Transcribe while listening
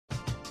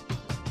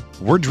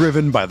We're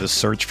driven by the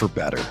search for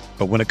better.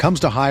 But when it comes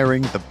to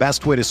hiring, the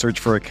best way to search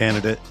for a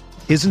candidate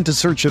isn't to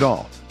search at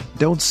all.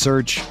 Don't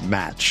search,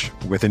 match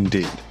with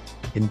Indeed.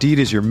 Indeed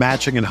is your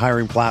matching and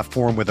hiring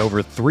platform with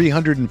over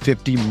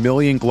 350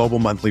 million global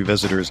monthly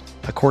visitors,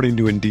 according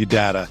to Indeed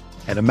data,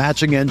 and a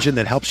matching engine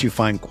that helps you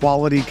find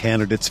quality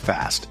candidates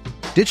fast.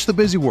 Ditch the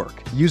busy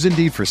work. Use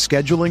Indeed for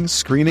scheduling,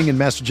 screening, and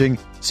messaging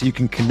so you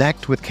can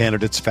connect with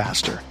candidates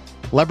faster.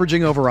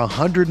 Leveraging over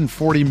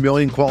 140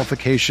 million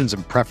qualifications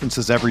and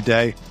preferences every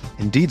day,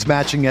 Indeed's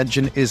matching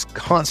engine is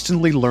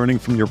constantly learning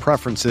from your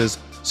preferences,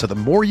 so the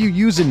more you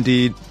use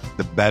Indeed,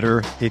 the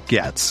better it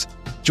gets.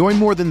 Join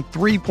more than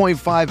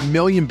 3.5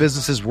 million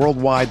businesses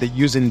worldwide that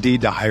use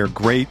Indeed to hire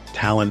great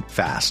talent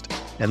fast.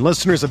 And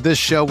listeners of this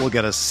show will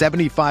get a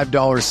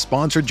 $75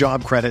 sponsored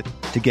job credit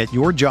to get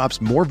your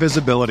jobs more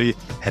visibility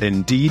at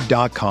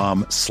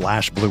Indeed.com/Blue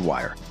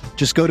Wire.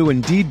 Just go to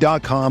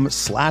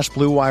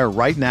Indeed.com/Blue Wire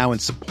right now and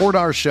support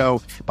our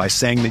show by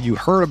saying that you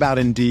heard about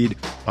Indeed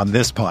on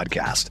this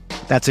podcast.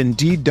 That's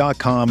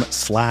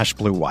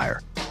Indeed.com/Blue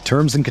Wire.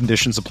 Terms and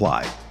conditions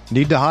apply.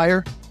 Need to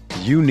hire?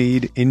 You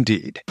need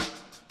Indeed.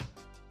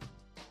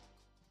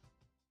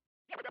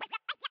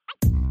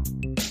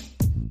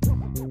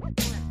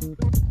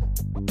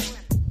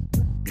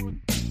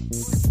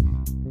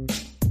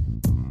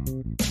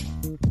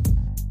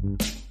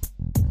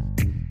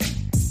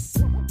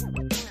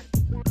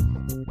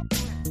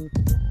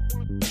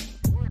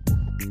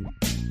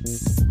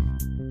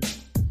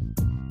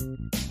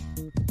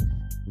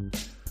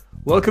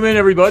 Welcome in,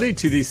 everybody,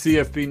 to the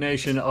CFB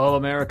Nation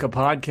All-America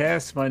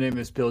podcast. My name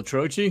is Bill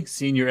Trocchi,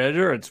 senior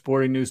editor at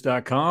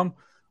sportingnews.com,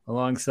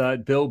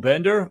 alongside Bill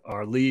Bender,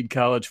 our lead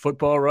college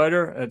football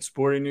writer at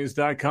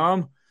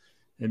sportingnews.com.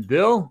 And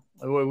Bill,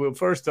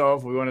 first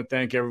off, we want to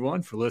thank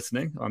everyone for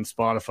listening on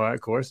Spotify, of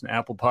course, and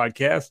Apple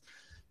Podcasts,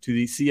 to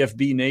the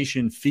CFB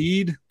Nation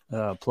feed,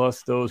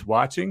 plus those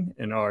watching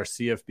in our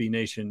CFB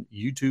Nation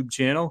YouTube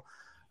channel.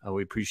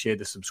 We appreciate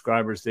the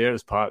subscribers there.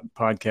 This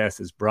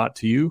podcast is brought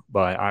to you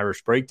by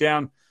Irish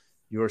Breakdown,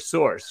 your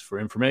source for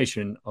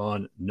information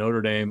on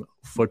Notre Dame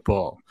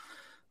football.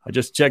 I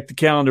just checked the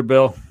calendar,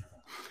 Bill.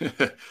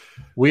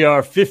 We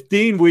are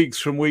 15 weeks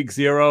from week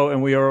 0,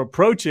 and we are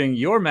approaching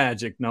your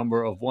magic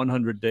number of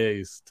 100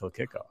 days till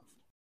kickoff.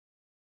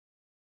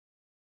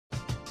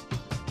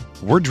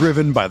 We're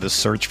driven by the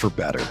search for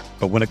better.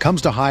 But when it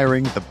comes to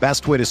hiring, the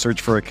best way to search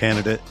for a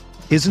candidate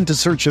isn't to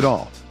search at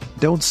all.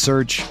 Don't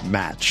search,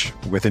 match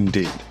with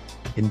Indeed.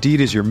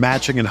 Indeed is your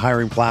matching and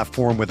hiring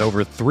platform with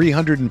over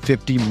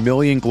 350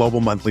 million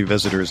global monthly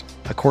visitors,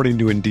 according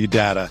to Indeed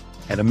data,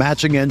 and a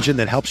matching engine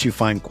that helps you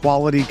find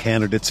quality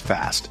candidates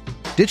fast.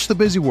 Ditch the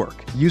busy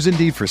work. Use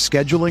Indeed for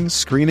scheduling,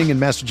 screening,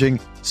 and messaging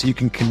so you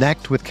can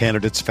connect with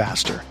candidates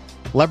faster.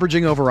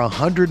 Leveraging over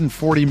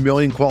 140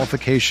 million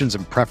qualifications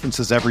and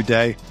preferences every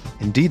day,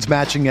 Indeed's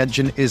matching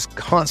engine is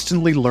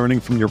constantly learning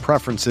from your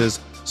preferences,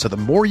 so the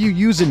more you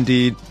use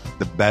Indeed,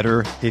 the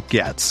better it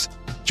gets.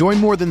 Join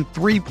more than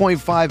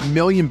 3.5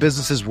 million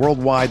businesses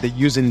worldwide that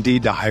use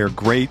Indeed to hire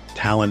great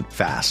talent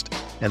fast.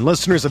 And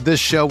listeners of this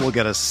show will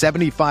get a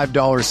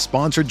 $75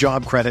 sponsored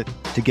job credit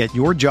to get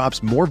your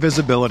jobs more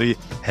visibility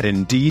at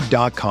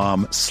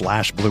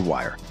Indeed.com/Blue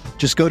Wire.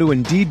 Just go to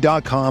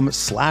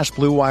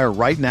Indeed.com/Blue Wire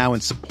right now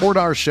and support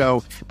our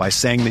show by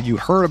saying that you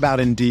heard about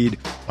Indeed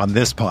on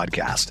this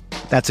podcast.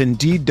 That's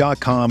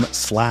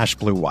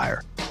Indeed.com/Blue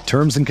Wire.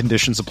 Terms and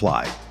conditions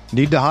apply.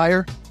 Need to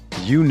hire?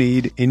 You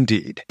need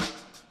Indeed.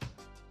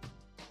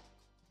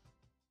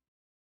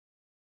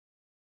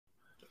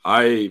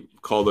 I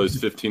call those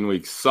 15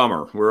 weeks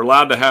summer. We're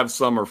allowed to have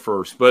summer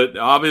first, but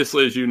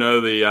obviously, as you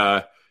know,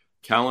 the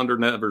calendar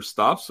never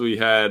stops. We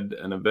had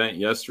an event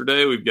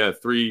yesterday. We've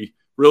got 3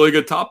 really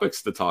good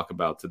topics to talk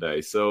about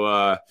today.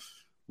 So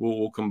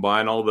we'll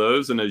combine all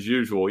those. And as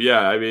usual,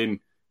 the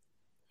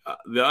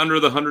under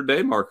the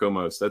 100-day mark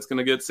almost. That's going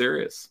to get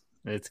serious.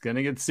 It's going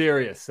to get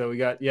serious. So we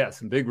got,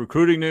 some big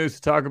recruiting news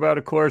to talk about,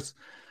 of course,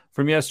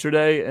 from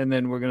yesterday. And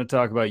then we're going to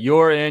talk about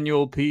your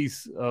annual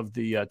piece of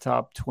the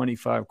top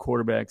 25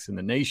 quarterbacks in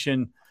the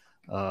nation,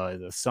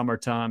 the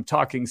summertime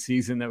talking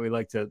season that we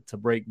like to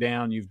break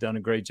down. You've done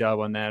a great job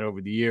on that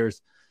over the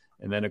years.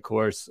 And then, of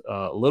course,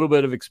 a little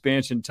bit of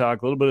expansion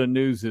talk, a little bit of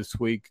news this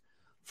week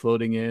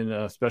floating in,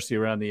 especially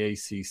around the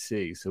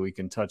ACC. So we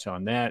can touch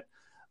on that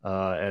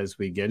as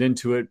we get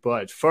into it.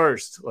 But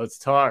first, let's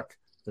talk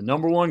the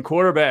number one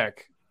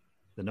quarterback,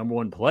 the number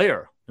one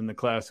player in the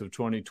class of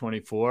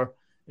 2024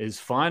 is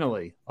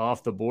finally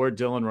off the board.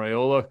 Dylan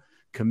Raiola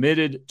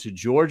committed to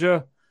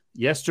Georgia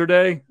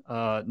yesterday.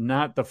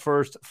 Not the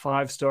first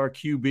 5-star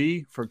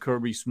QB for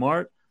Kirby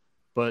Smart,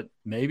 but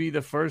maybe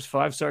the first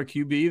 5-star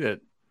QB that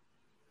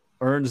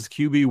earns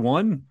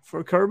QB1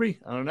 for Kirby.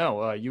 I don't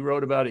know. You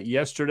wrote about it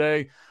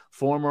yesterday.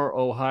 Former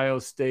Ohio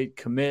State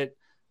commit,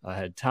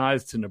 had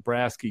ties to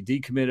Nebraska,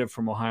 decommitted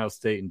from Ohio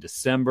State in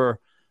December.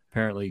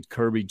 Apparently,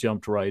 Kirby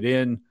jumped right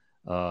in.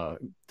 The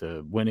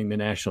winning the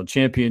national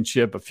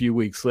championship a few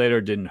weeks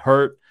later didn't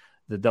hurt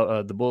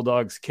the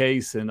Bulldogs'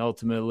 case, and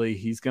ultimately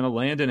he's going to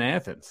land in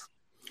Athens.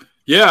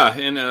 Yeah,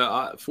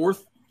 and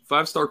fourth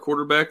five-star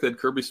quarterback that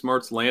Kirby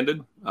Smart's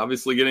landed,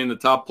 obviously getting the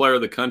top player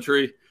of the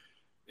country.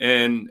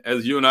 And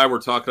as you and I were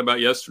talking about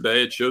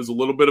yesterday, it shows a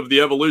little bit of the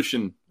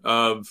evolution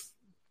of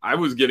 – I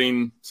was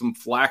getting some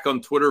flack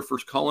on Twitter for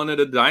calling it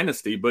a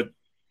dynasty, but,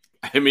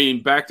 I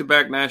mean,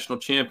 back-to-back national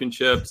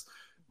championships,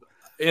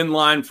 in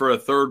line for a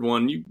third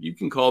one, you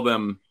can call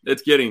them –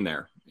 it's getting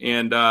there.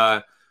 And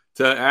to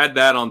add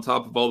that on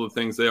top of all the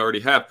things they already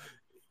have,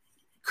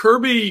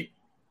 Kirby,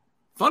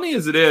 funny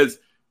as it is,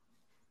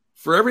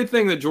 for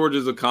everything that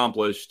Georgia's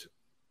accomplished,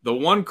 the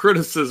one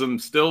criticism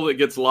still that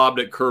gets lobbed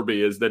at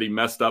Kirby is that he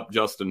messed up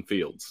Justin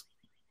Fields.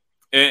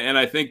 And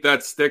I think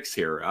that sticks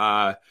here.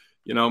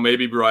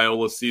 Maybe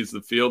Raiola sees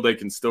the field. They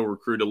can still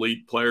recruit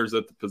elite players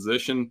at the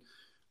position.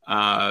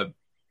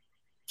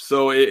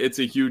 So it's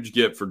a huge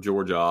get for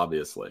Georgia,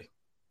 obviously.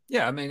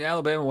 Yeah, I mean,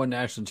 Alabama won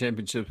national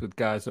championships with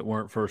guys that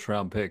weren't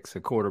first-round picks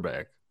at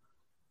quarterback.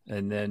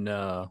 And then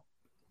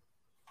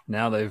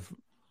now they've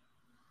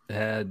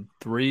had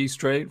 3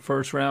 straight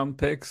first-round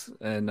picks,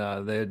 and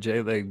they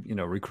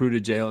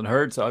recruited Jalen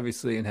Hurts,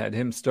 obviously, and had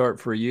him start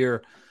for a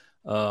year.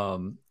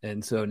 And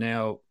so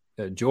now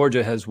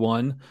Georgia has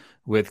won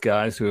with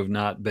guys who have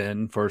not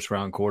been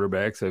first-round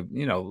quarterbacks. So,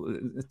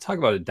 talk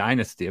about a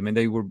dynasty. I mean,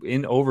 they were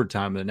in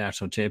overtime in the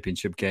national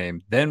championship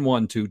game, then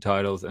won 2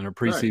 titles, and a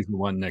preseason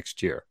one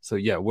next year. So,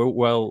 yeah, we're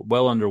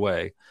well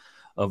underway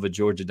of a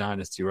Georgia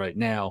dynasty right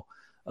now.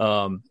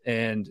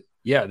 And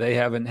yeah, they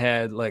haven't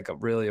had like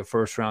a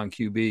first round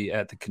QB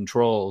at the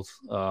controls.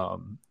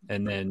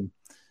 And then,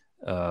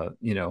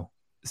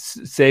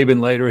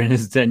 Saban later in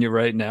his tenure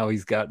right now,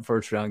 he's got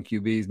first round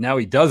QBs. Now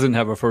he doesn't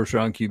have a first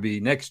round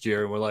QB next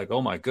year. And we're like,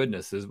 oh my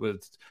goodness,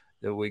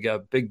 we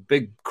got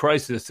big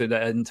crisis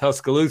in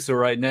Tuscaloosa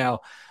right now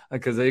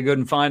because they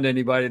couldn't find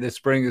anybody this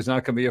spring who's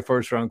not going to be a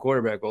first round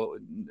quarterback. Well,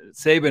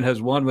 Saban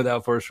has won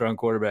without first round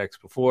quarterbacks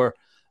before,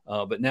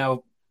 but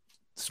now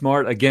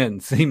Smart again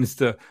seems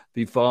to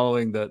be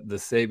following the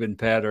Saban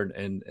pattern,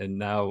 and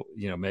now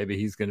maybe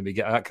he's going to be,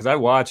 because I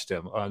watched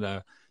him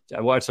I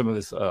watched some of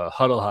his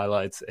huddle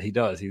highlights. He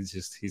does.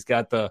 He's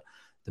got the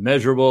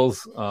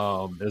measurables.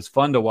 It's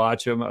fun to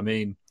watch him. I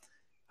mean,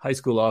 high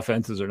school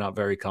offenses are not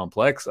very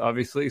complex,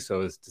 obviously,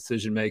 so his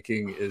decision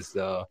making is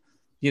to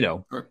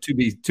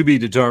be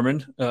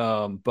determined.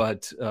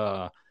 But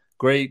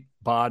great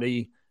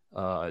body.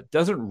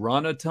 Doesn't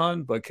run a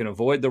ton, but can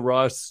avoid the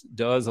rush.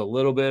 Does a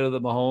little bit of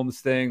the Mahomes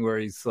thing where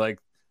he's like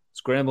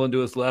scrambling to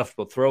his left,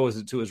 but throws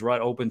it to his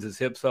right, opens his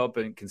hips up,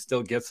 and can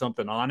still get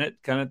something on it,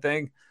 kind of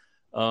thing.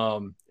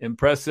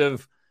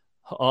 Impressive.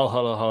 All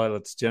huddle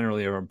highlights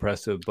generally are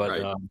impressive, but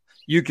right.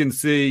 You can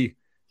see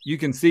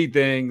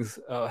things.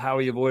 How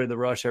he avoided the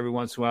rush every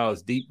once in a while.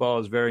 His deep ball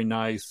is very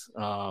nice,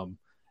 and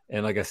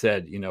like I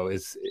said,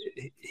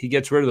 he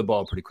gets rid of the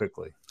ball pretty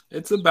quickly.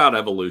 It's about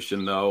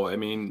evolution, though. I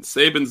mean,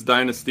 Saban's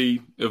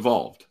dynasty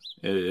evolved.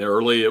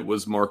 Early, it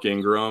was Mark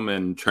Ingram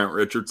and Trent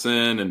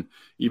Richardson and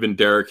even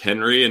Derrick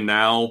Henry, and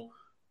now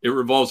it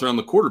revolves around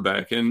the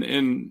quarterback. And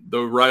in the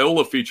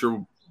Raiola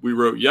feature we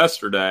wrote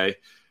yesterday,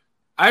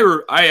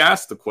 I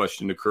asked the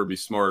question to Kirby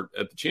Smart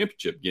at the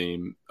championship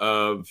game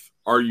of,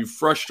 are you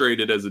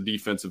frustrated as a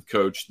defensive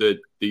coach that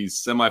these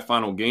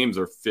semifinal games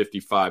are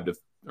 55 to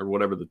or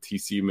whatever the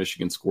TCU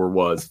Michigan score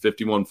was,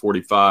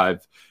 51-45.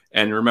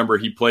 And remember,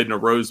 he played in a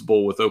Rose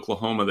Bowl with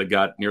Oklahoma that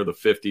got near the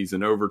 50s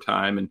in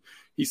overtime. And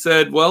he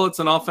said, well, it's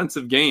an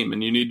offensive game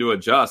and you need to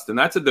adjust. And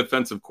that's a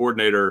defensive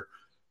coordinator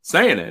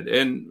saying it.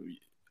 And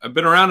I've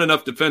been around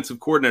enough defensive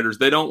coordinators.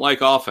 They don't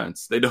like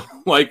offense. They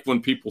don't like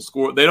when people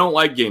score. They don't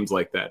like games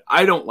like that.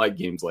 I don't like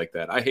games like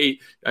that.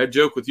 I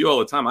joke with you all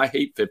the time. I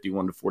hate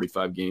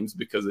 51-45 games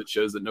because it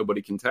shows that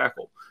nobody can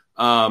tackle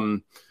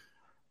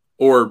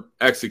or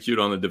execute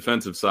on the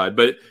defensive side.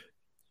 But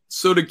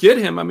so to get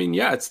him, I mean,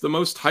 yeah, it's the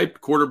most hyped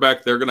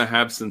quarterback they're going to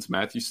have since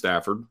Matthew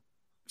Stafford,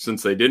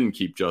 since they didn't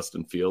keep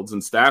Justin Fields.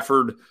 And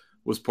Stafford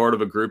was part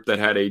of a group that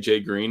had A.J.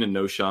 Green and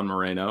no Sean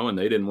Moreno, and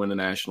they didn't win a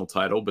national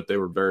title, but they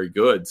were very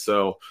good.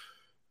 So,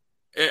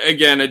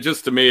 again,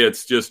 to me,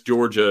 it's just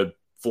Georgia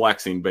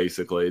flexing,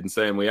 basically, and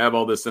saying we have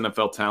all this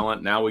NFL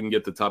talent. Now we can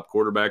get the top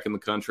quarterback in the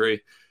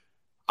country.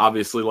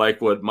 Obviously,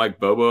 like what Mike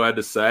Bobo had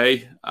to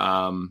say,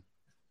 the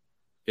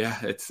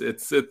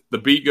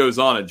beat goes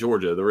on at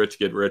Georgia. The rich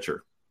get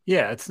richer.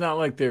 Yeah, it's not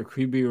like their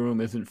QB room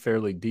isn't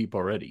fairly deep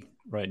already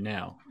right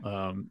now.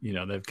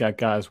 They've got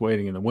guys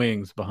waiting in the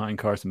wings behind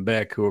Carson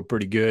Beck who are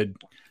pretty good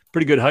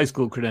high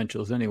school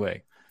credentials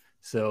anyway.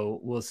 So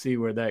we'll see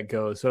where that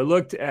goes. So I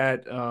looked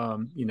at,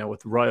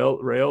 with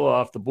Raiola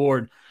off the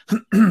board,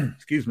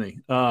 excuse me,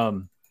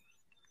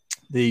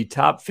 the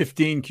top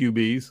 15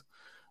 QBs,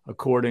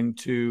 according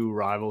to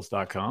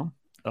Rivals.com,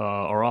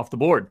 are off the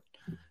board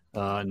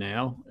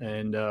now.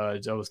 And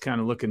I was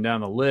kind of looking down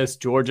the list.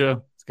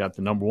 Georgia has got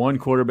the number 1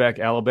 quarterback.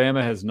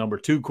 Alabama has number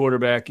 2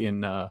 quarterback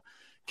in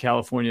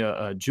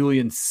California,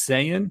 Julian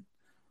Sayin.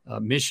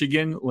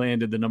 Michigan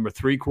landed the number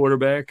 3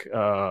 quarterback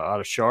out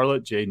of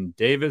Charlotte, Jaden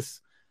Davis.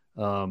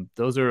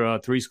 Those are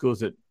 3 schools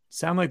that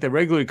sound like they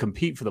regularly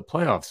compete for the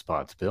playoff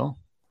spots, Bill.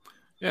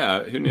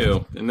 Yeah, who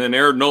knew? And then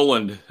Aaron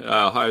Noland,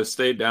 Ohio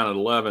State down at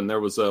 11. There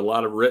was a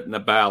lot of written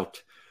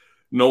about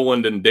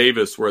Noland and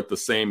Davis were at the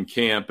same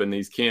camp, and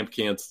these camp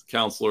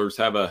counselors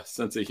have a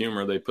sense of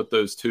humor. They put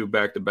those two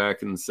back to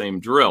back in the same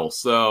drill.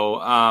 So,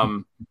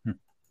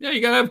 yeah, you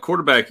got to have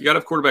quarterback. You got to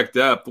have quarterback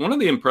depth. One of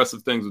the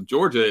impressive things with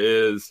Georgia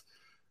is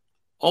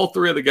all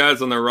three of the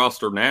guys on their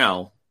roster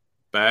now,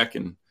 back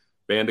and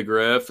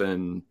Vandegrift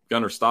and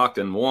Gunnar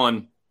Stockton,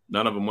 one,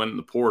 none of them went in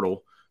the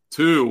portal.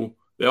 Two,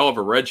 they all have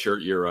a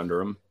redshirt year under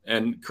them.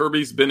 And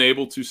Kirby's been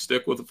able to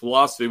stick with the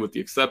philosophy, with the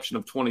exception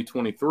of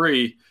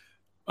 2023,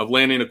 of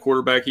landing a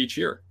quarterback each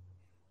year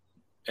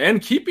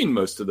and keeping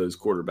most of those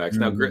quarterbacks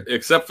now,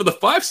 except for the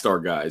 5-star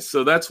guys.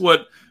 So that's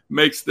what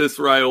makes this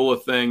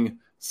Raiola thing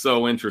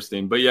so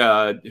interesting. But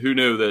yeah, who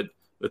knew that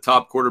the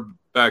top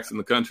quarterbacks in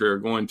the country are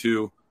going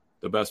to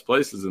the best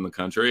places in the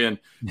country? And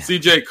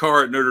CJ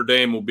Carr at Notre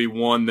Dame will be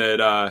one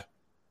that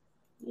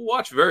we'll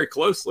watch very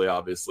closely.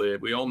 Obviously,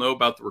 we all know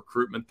about the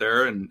recruitment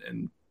there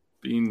and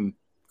being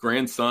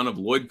grandson of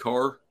Lloyd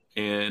Carr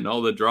and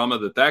all the drama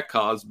that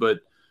caused. But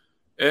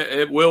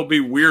it will be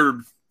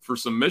weird for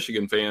some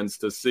Michigan fans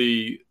to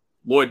see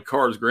Lloyd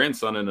Carr's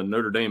grandson in a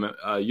Notre Dame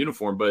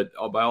uniform. But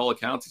by all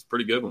accounts, he's a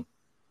pretty good one.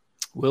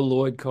 Will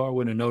Lloyd Carr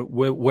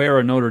wear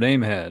a Notre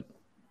Dame hat?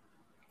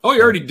 Oh,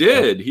 he already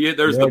did.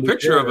 There's the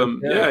picture of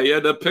him. Yeah, he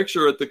had a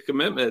picture at the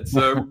commitment.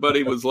 So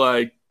everybody was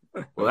like,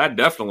 well, that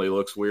definitely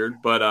looks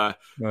weird. But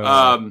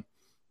no,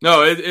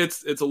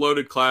 it's a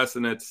loaded class,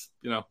 and it's,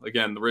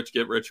 again, the rich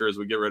get richer as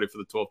we get ready for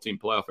the 12-team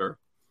playoff era.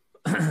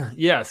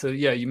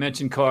 You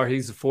mentioned Carr.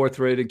 He's the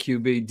 4th-rated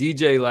QB.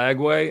 DJ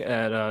Lagway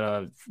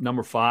at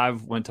number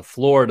 5 went to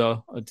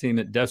Florida, a team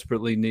that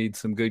desperately needs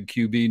some good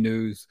QB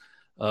news.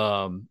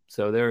 So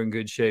they're in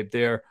good shape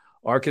there.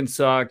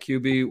 Arkansas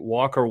QB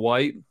Walker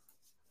White,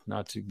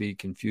 not to be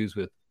confused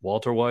with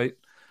Walter White,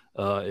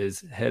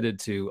 is headed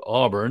to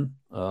Auburn,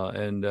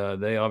 and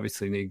they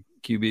obviously need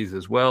QBs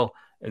as well.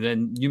 And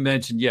then you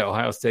mentioned,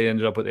 Ohio State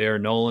ended up with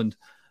Aaron Noland,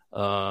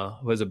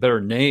 who has a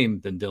better name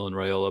than Dylan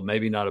Raiola,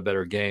 maybe not a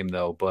better game,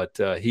 though, but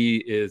he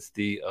is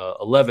the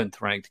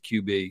 11th ranked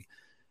QB,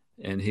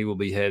 and he will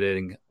be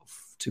heading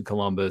to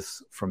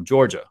Columbus from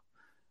Georgia.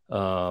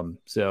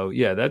 That's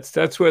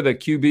where the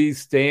QBs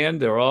stand.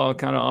 They're all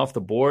kind of off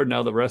the board.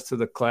 Now the rest of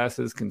the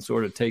classes can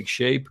sort of take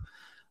shape.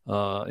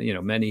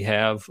 Many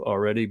have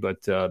already,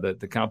 but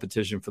the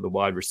competition for the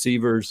wide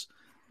receivers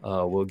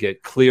will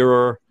get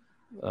clearer.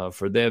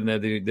 For them,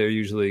 they're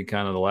usually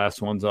kind of the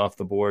last ones off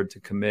the board to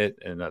commit,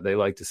 and they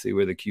like to see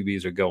where the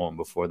QBs are going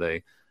before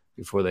they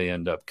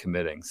end up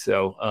committing.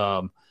 So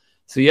Dylan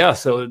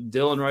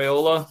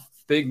Raiola,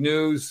 big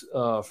news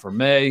for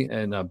May,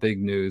 and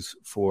big news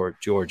for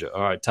Georgia.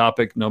 All right,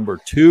 topic number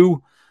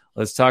 2.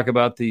 Let's talk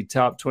about the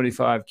top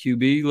 25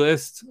 QB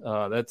list.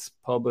 That's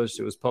published.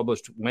 It was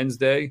published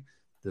Wednesday.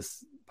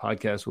 This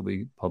podcast will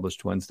be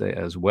published Wednesday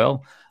as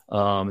well.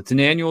 It's an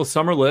annual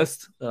summer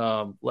list.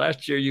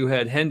 Last year you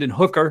had Hendon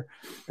Hooker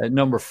at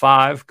number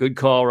 5. Good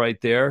call right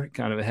there,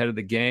 kind of ahead of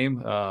the game.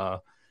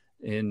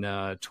 In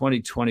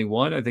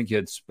 2021, I think you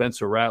had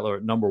Spencer Rattler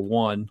at number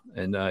 1,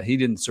 and he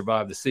didn't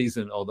survive the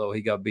season, although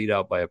he got beat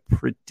out by a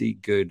pretty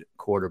good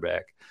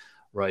quarterback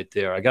right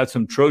there. I got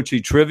some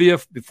Troche trivia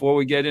before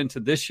we get into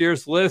this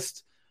year's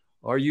list.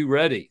 Are you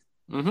ready?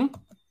 Mm-hmm.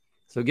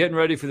 So getting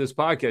ready for this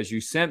podcast,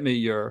 you sent me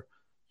your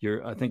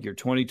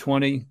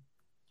 2020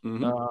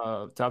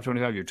 top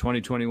 25, your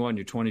 2021,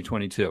 your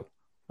 2022.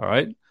 All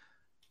right.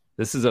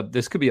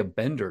 This could be a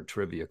Bender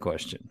trivia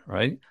question,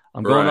 right?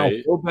 I'm going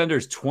on Will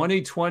Bender's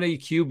 2020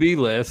 QB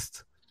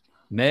list,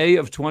 May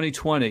of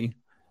 2020.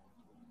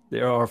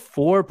 There are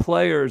 4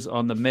 players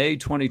on the May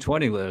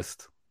 2020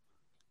 list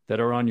that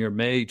are on your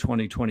May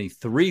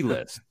 2023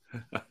 list.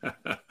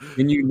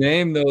 Can you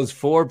name those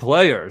 4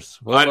 players?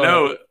 I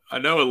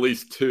know at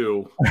least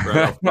 2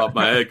 right off the top of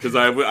my head, because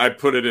I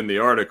put it in the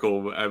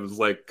article. I was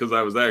like, because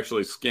I was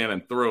actually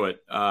scanning through it.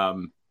 I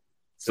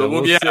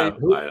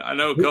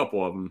know a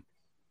couple of them.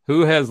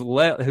 Who has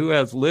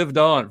lived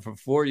on for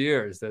 4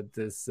 years at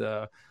this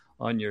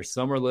on your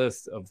summer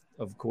list of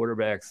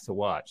quarterbacks to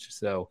watch?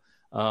 So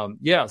so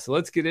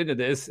let's get into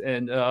this.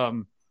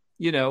 And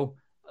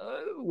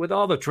with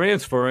all the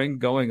transferring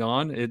going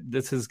on,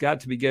 this has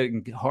got to be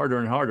getting harder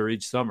and harder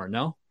each summer.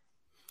 No,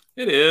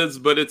 it is,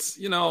 but it's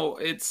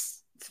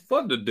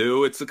fun to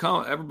do.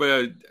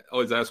 Everybody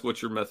always asks,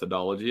 what's your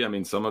methodology? I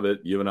mean, some of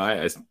it, you and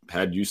I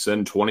had you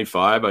send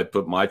 25. I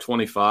put my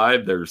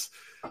 25. There's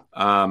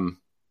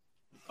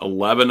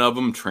 11 of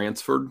them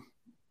transferred,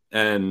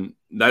 and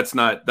that's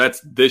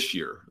this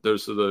year.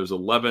 There's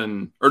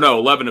 11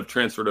 have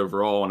transferred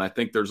overall, and I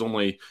think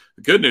the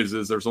good news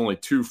is there's only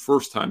 2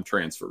 first-time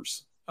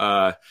transfers,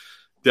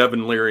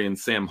 Devin Leary and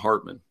Sam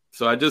Hartman.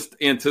 So I just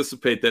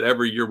anticipate that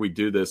every year we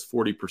do this,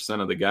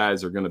 40% of the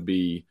guys are going to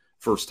be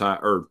first-time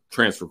or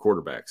transfer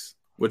quarterbacks,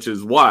 which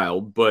is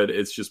wild, but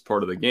it's just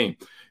part of the game.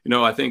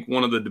 I think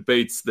one of the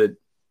debates that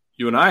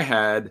you and I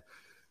had,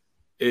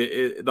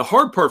 the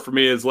hard part for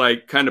me is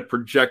like kind of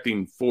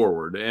projecting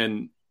forward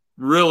and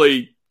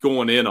really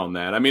going in on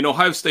that. I mean,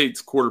 Ohio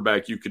State's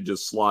quarterback, you could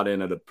just slot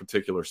in at a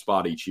particular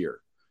spot each year.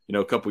 You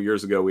know, a couple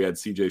years ago, we had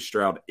C.J.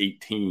 Stroud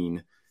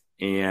 18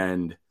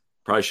 and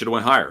probably should have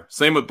went higher.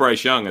 Same with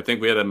Bryce Young. I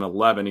think we had him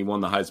 11. He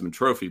won the Heisman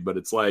Trophy, but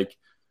it's like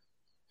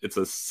it's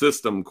a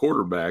system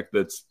quarterback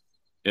that's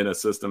in a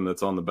system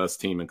that's on the best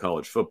team in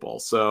college football.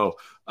 So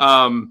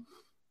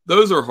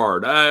those are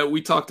hard.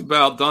 We talked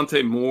about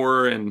Dante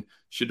Moore and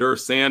Shadur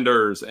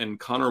Sanders and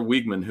Connor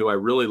Weigman, who I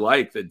really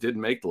like that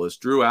didn't make the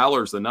list. Drew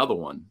Aller's another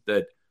one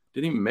that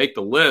didn't even make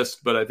the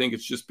list, but I think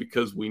it's just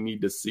because we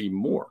need to see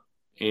more.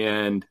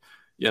 And,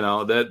 you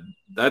know,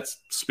 that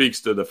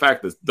speaks to the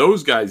fact that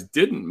those guys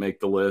didn't make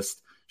the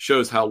list,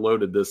 shows how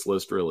loaded this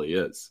list really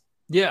is.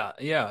 Yeah.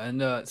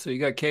 And so you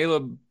got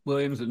Caleb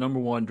Williams at number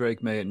 1,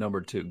 Drake May at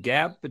number 2.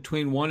 Gap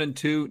between 1 and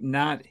 2,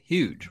 not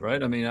huge,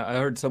 right? I mean, I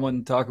heard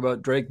someone talk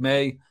about Drake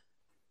May.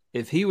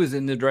 If he was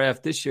in the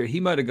draft this year, he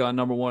might have gone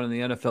number 1 in the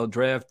NFL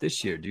draft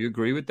this year. Do you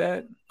agree with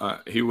that?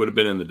 He would have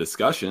been in the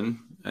discussion.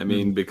 I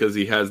mean, because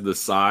he has the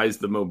size,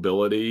 the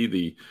mobility,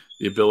 the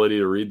ability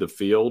to read the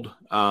field.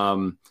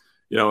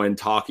 You know, in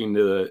talking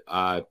to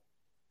the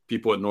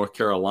people at North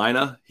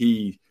Carolina,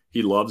 he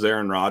loves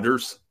Aaron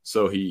Rodgers.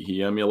 So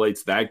he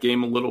emulates that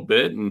game a little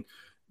bit. And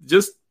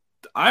just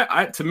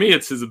to me,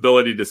 it's his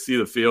ability to see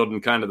the field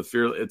and kind of the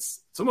fear.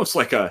 It's almost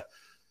like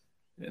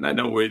and I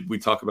know we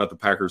talk about the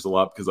Packers a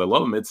lot because I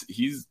love him.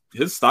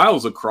 His style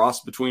is a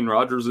cross between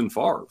Rodgers and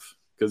Favre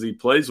because he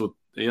plays with,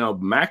 you know,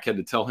 Mac had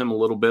to tell him a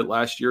little bit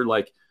last year,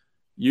 like,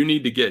 you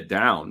need to get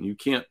down. You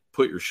can't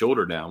put your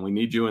shoulder down. We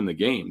need you in the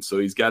game. So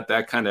he's got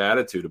that kind of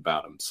attitude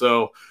about him.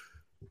 So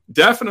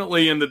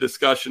definitely in the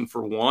discussion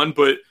for 1,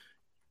 but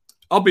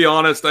I'll be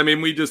honest. I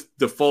mean, we just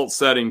default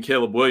setting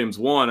Caleb Williams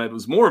 1. It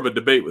was more of a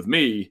debate with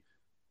me,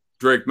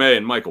 Drake May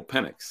and Michael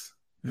Penix,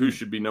 who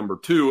should be number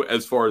 2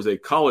 as far as a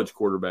college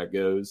quarterback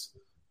goes,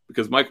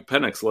 because Michael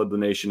Penix led the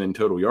nation in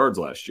total yards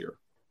last year.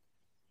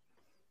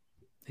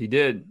 He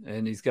did,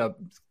 and he's got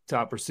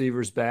top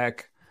receivers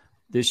back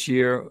this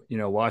year. You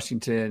know,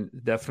 Washington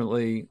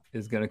definitely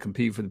is going to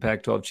compete for the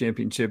Pac-12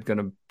 championship, going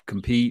to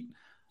compete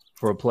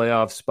for a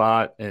playoff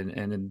spot,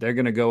 and they're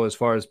going to go as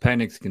far as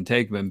Penix can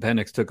take them, and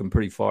Penix took them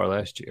pretty far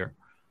last year.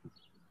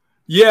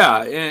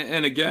 Yeah,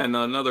 and again,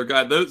 another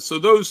guy.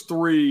 Those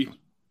 3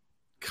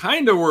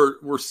 kind of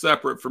were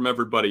separate from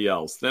everybody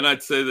else. Then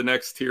I'd say the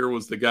next tier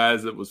was the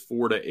guys that was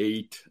 4 to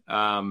 8.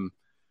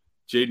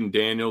 Jaden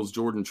Daniels,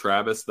 Jordan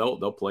Travis,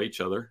 they'll play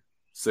each other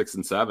 6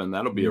 and 7.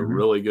 That'll be a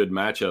really good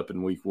matchup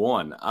in week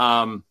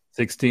 1.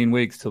 16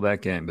 weeks till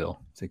that game,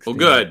 Bill. 16 well,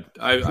 good.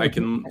 I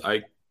can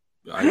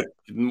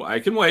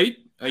wait,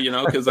 you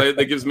know, because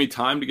that gives me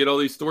time to get all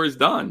these stories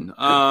done.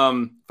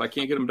 If I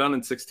can't get them done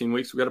in 16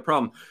 weeks, we got a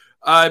problem.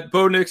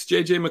 Bo Nix,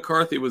 J.J.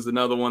 McCarthy was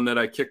another one that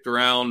I kicked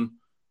around.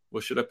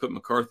 Well, should I put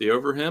McCarthy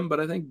over him?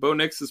 But I think Bo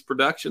Nix's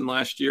production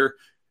last year,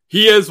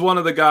 he is one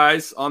of the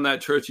guys on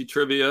that Trocchi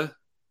trivia.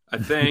 I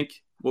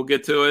think we'll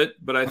get to it,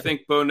 but I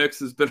think Bo Nix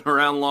has been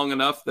around long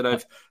enough that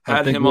I've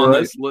had him on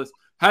this list.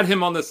 Had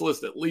him on this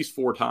list at least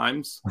 4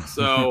 times.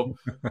 So,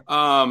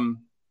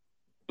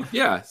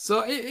 yeah.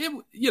 So it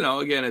you know,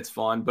 again, it's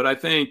fun, but I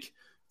think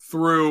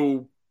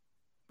through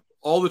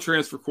all the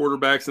transfer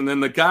quarterbacks, and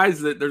then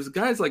there's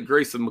guys like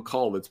Grayson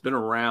McCall that's been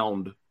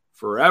around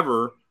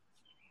forever.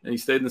 And he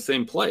stayed in the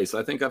same place.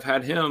 I think I've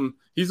had him.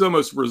 He's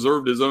almost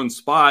reserved his own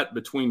spot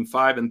between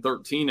 5 and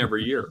 13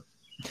 every year.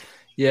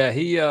 Yeah,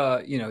 he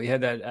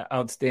had that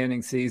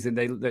outstanding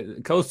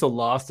season. Coastal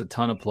lost a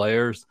ton of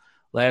players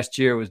last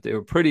year. They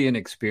were pretty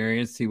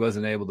inexperienced. He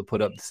wasn't able to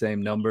put up the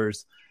same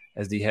numbers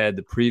as he had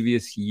the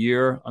previous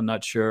year. I'm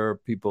not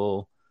sure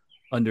people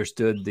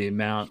understood the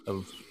amount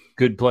of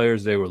good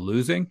players they were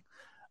losing.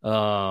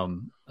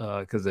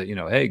 Because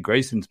hey,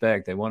 Grayson's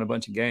back. They won a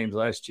bunch of games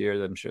last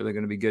year. I'm sure they're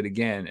going to be good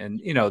again.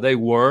 And they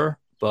were,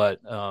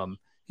 but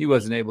he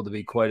wasn't able to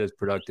be quite as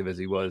productive as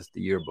he was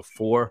the year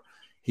before.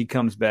 He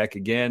comes back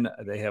again.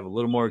 They have a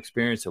little more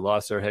experience. They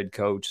lost their head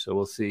coach, so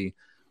we'll see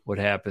what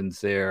happens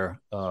there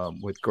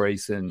with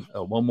Grayson.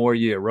 One more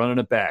year running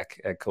it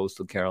back at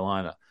Coastal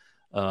Carolina.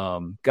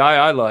 Guy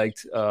I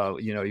liked.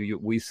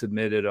 We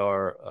submitted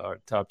our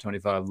top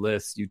 25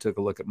 list. You took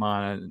a look at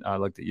mine, and I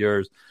looked at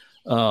yours.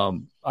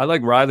 I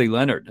like Riley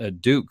Leonard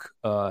at Duke.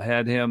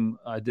 Had him.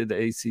 I did the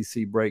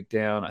ACC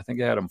breakdown. I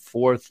think I had him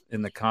 4th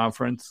in the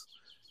conference.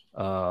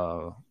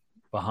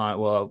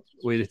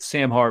 We had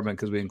Sam Hartman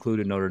because we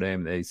included Notre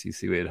Dame in the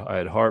ACC. I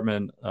had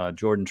Hartman,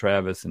 Jordan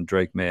Travis, and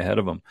Drake May ahead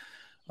of him.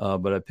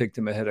 But I picked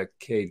him ahead of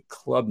Cade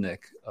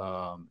Klubnik.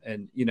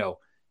 And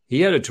he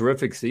had a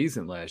terrific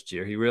season last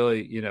year. He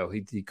really,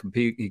 he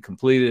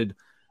completed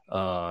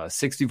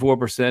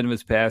 64% of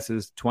his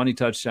passes, 20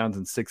 touchdowns,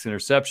 and 6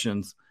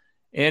 interceptions.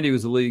 And he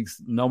was the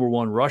league's number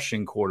 1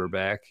 rushing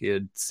quarterback. He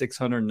had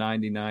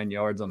 699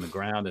 yards on the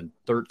ground and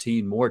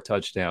 13 more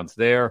touchdowns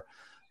there.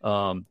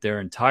 Their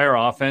entire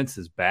offense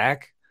is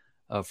back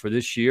for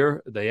this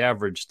year. They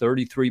averaged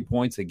 33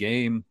 points a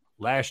game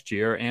last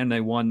year, and they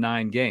won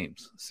 9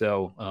 games.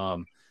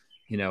 So,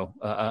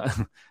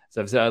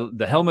 So I've said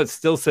the helmets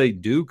still say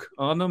Duke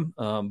on them,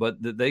 but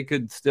they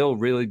could still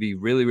really be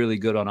really, really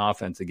good on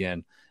offense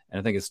again. And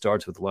I think it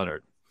starts with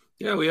Leonard.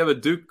 Yeah, we have a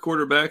Duke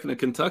quarterback and a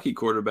Kentucky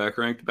quarterback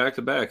ranked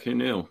back-to-back. Who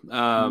knew?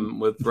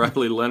 With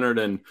Riley Leonard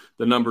and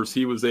the numbers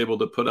he was able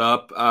to put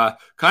up. I'm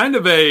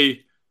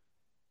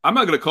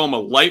not going to call him a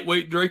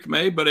lightweight Drake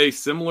May, but a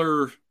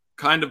similar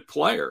kind of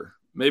player.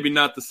 Maybe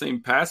not the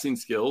same passing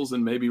skills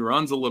and maybe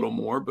runs a little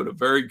more, but a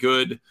very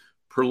good,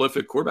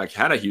 prolific quarterback.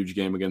 Had a huge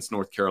game against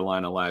North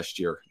Carolina last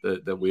year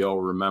that we all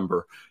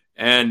remember.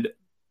 And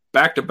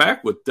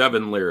back-to-back with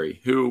Devin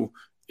Leary, who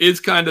is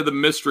kind of the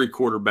mystery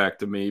quarterback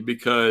to me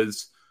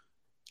because –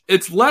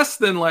 it's less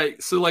than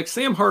like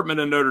Sam Hartman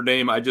in Notre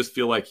Dame. I just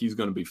feel like he's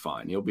going to be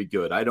fine. He'll be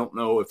good. I don't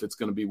know if it's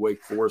going to be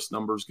Wake Forest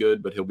numbers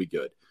good, but he'll be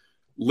good.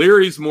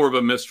 Leary's more of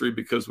a mystery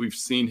because we've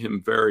seen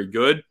him very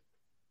good.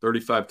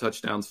 35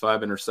 touchdowns,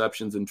 5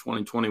 interceptions in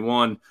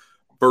 2021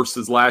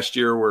 versus last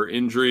year where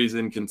injuries,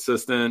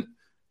 inconsistent,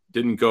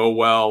 didn't go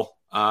well.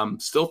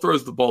 Still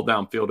throws the ball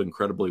downfield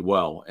incredibly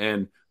well.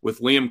 And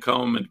with Liam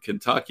Cohen and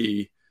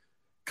Kentucky,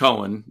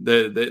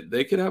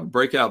 they could have a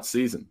breakout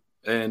season.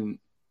 And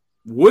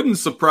wouldn't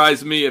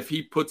surprise me if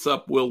he puts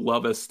up Will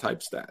Levis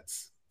type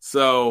stats.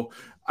 So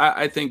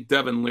I think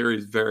Devin Leary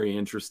is very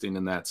interesting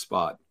in that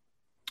spot.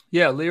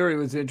 Yeah, Leary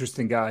was an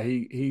interesting guy.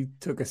 He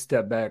took a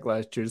step back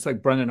last year. Just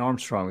like Brendan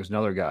Armstrong was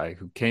another guy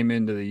who came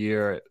into the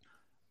year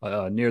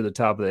near the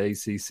top of the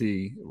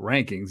ACC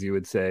rankings, you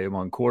would say,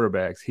 among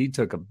quarterbacks. He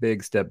took a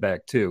big step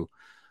back too.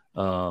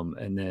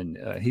 And then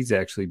he's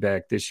actually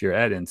back this year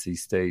at NC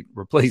State,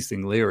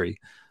 replacing Leary.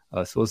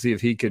 So we'll see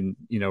if he can,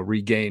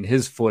 regain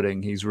his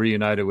footing. He's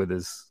reunited with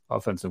his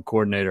offensive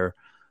coordinator,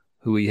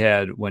 who he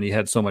had when he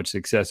had so much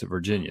success at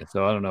Virginia.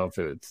 So I don't know if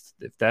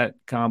that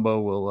combo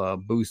will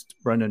boost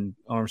Brendan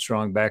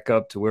Armstrong back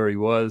up to where he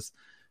was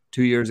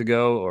 2 years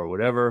ago or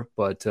whatever.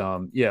 But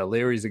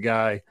Larry's a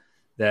guy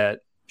that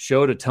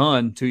showed a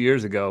ton 2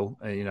 years ago.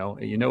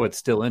 It's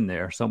still in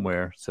there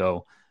somewhere.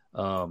 So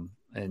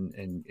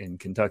and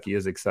Kentucky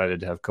is excited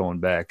to have Cohen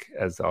back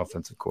as the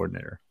offensive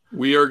coordinator.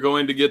 We are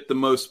going to get the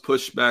most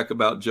pushback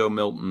about Joe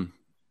Milton.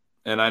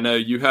 And I know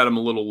you had him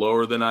a little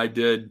lower than I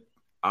did.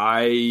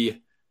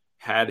 I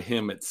had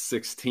him at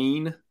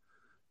 16.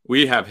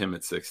 We have him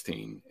at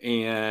 16.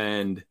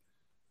 And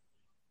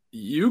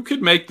you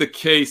could make the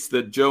case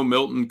that Joe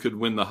Milton could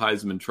win the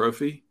Heisman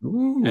Trophy.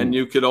 Ooh. And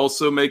you could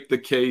also make the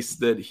case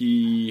that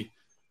he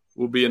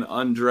will be an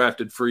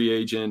undrafted free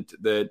agent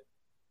that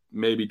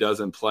maybe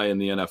doesn't play in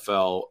the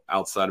NFL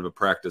outside of a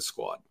practice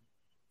squad.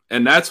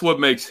 And that's what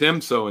makes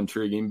him so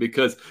intriguing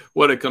because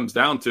what it comes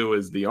down to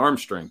is the arm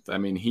strength. I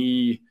mean,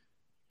 he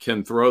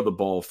can throw the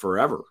ball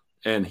forever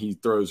and he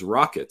throws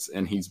rockets.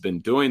 And he's been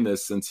doing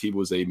this since he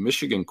was a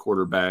Michigan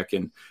quarterback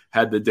and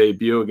had the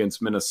debut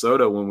against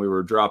Minnesota when we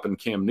were dropping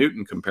Cam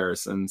Newton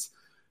comparisons.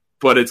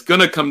 But it's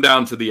going to come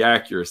down to the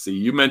accuracy.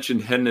 You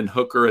mentioned Hendon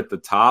Hooker at the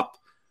top.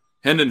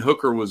 Hendon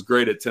Hooker was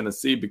great at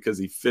Tennessee because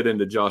he fit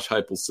into Josh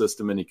Heupel's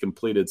system and he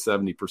completed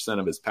 70%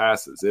 of his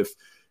passes.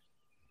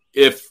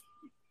 If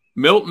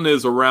Milton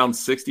is around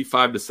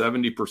 65 to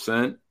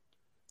 70%,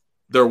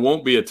 there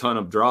won't be a ton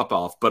of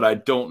drop-off, but I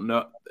don't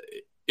know.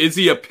 Is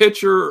he a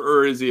pitcher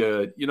or is he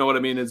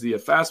is he a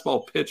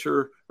fastball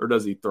pitcher or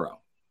does he throw?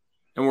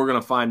 And we're going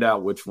to find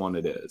out which one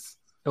it is.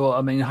 Well,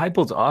 I mean,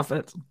 Heupel's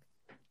offense,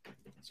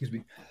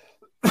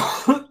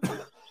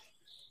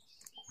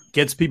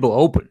 gets people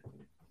open.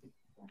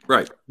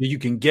 Right. You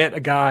can get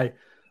a guy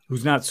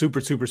who's not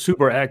super, super,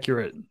 super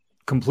accurate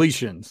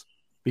completions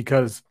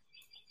because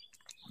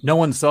no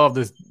one solved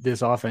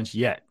this offense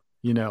yet.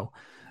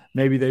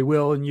 Maybe they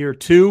will in year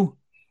 2,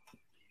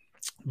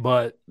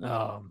 but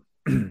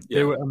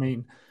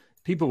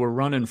people were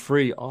running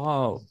free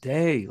all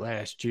day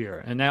last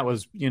year, and that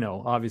was,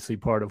 obviously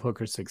part of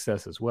Hooker's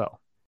success as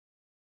well.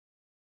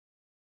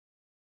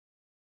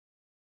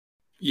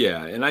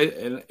 Yeah,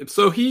 and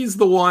so he's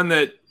the one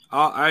that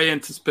I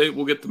anticipate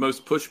will get the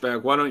most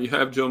pushback. Why don't you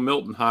have Joe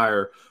Milton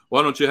higher?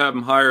 Why don't you have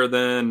him higher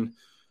than?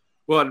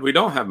 Well, we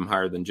don't have him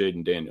higher than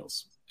Jaden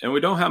Daniels. And we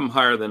don't have him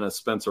higher than a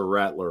Spencer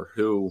Rattler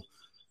who,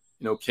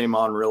 came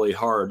on really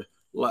hard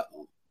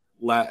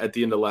at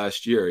the end of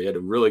last year. He had a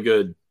really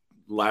good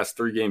last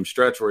 3-game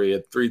stretch where he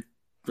had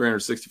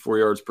 364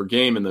 yards per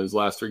game in those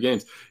last 3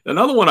 games.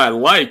 Another one I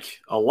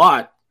like a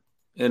lot,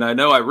 and I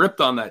know I ripped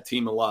on that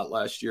team a lot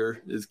last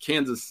year, is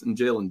Kansas and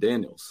Jalen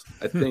Daniels.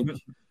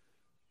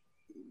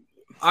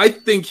 I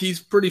think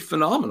he's pretty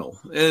phenomenal.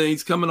 And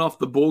he's coming off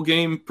the bowl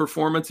game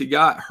performance. He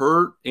got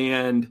hurt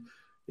and –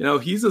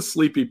 he's a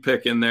sleepy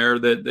pick in there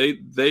that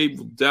they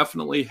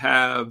definitely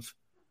have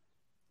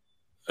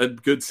a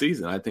good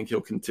season. I think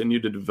he'll continue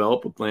to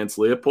develop with Lance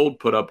Leopold,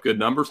 put up good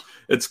numbers.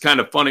 It's kind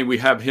of funny. We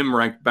have him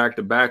ranked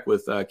back-to-back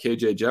with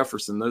KJ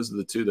Jefferson. Those are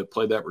the two that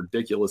played that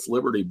ridiculous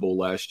Liberty Bowl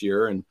last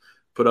year and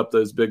put up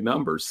those big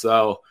numbers.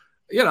 So,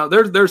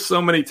 there's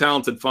so many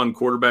talented, fun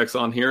quarterbacks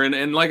on here.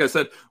 And like I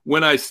said,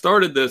 when I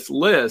started this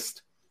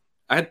list,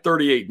 I had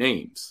 38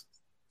 names.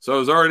 So I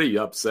was already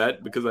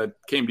upset because I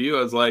came to you.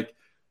 I was like,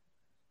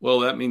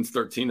 well, that means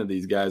 13 of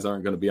these guys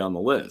aren't going to be on the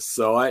list.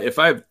 So if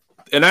I have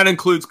And that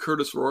includes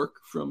Curtis Rourke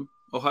from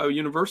Ohio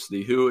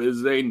University, who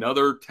is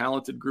another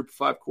talented Group of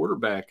 5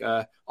 quarterback.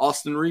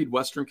 Austin Reed,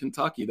 Western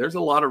Kentucky. There's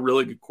a lot of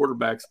really good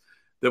quarterbacks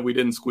that we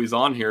didn't squeeze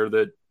on here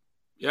that,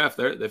 yeah,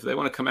 if they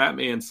want to come at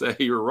me and say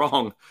you're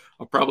wrong,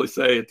 I'll probably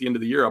say at the end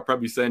of the year, I'll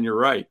probably be saying you're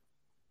right.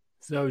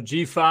 So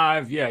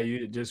G5, yeah,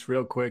 you just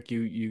real quick,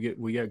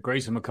 we got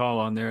Grayson McCall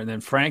on there, and then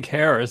Frank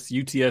Harris,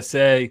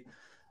 UTSA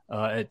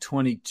at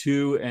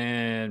 22,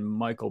 and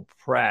Michael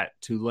Pratt,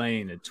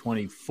 Tulane at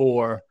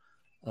 24.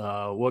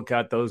 What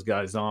got those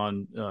guys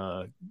on?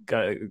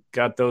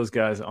 Got those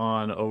guys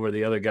on over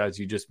the other guys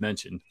you just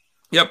mentioned?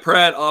 Yeah,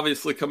 Pratt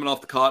obviously coming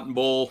off the Cotton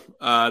Bowl.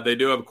 They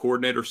do have a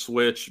coordinator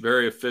switch,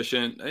 very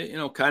efficient.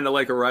 Kind of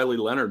like a Riley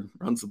Leonard,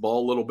 runs the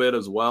ball a little bit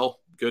as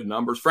well. Good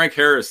numbers. Frank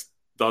Harris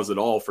does it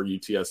all for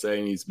UTSA,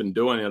 and he's been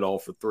doing it all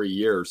for 3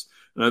 years.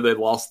 I know they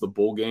lost the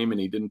bowl game, and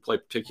he didn't play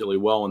particularly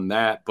well in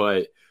that,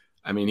 but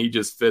I mean, he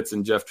just fits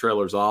in Jeff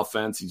Traylor's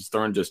offense. He's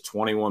thrown just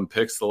 21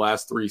 picks the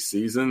last 3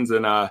 seasons,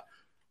 and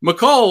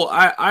McCall,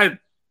 I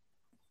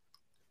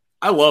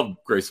love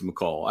Grayson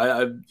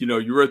McCall.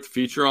 You wrote the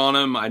feature on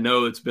him. I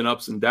know it's been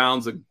ups and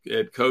downs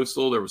at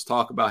Coastal. There was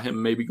talk about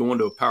him maybe going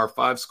to a Power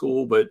 5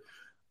 school, but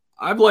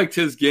I've liked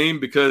his game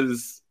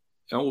because,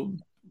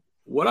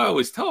 what I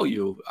always tell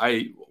you,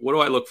 what do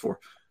I look for?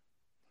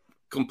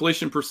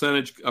 Completion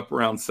percentage up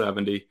around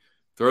 70,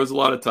 throws a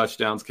lot of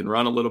touchdowns, can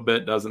run a little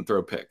bit, doesn't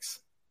throw picks,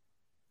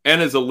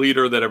 and is a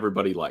leader that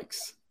everybody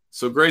likes.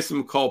 So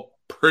Grayson McCall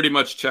pretty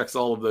much checks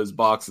all of those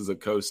boxes at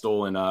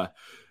Coastal, and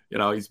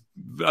he's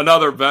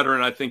another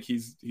veteran. I think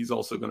he's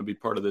also going to be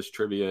part of this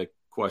trivia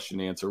question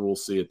answer. We'll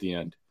see at the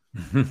end.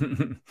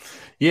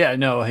 Yeah,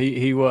 no,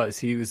 he was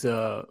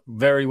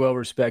very well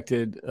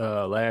respected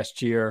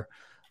last year.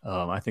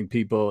 I think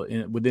people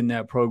within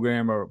that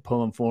program are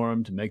pulling for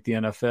him to make the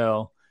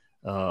NFL.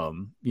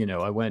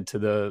 I went to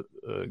the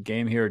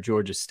game here at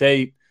Georgia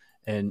State,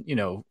 and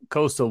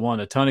Coastal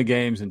won a ton of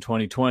games in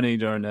 2020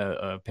 during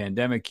a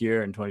pandemic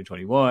year in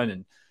 2021,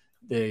 and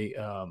they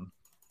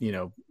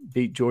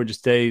beat Georgia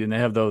State, and they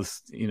have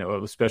those,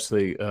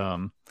 especially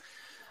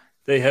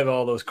they have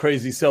all those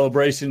crazy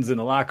celebrations in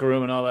the locker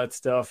room and all that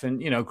stuff.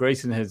 And,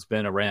 Grayson has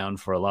been around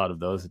for a lot of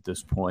those at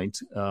this point.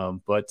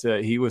 But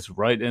he was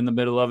right in the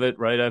middle of it,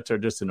 right after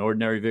just an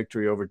ordinary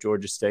victory over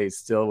Georgia State,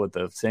 still with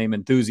the same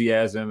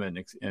enthusiasm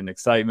and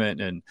excitement.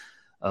 And,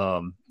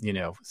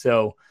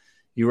 so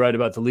you're right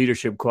about the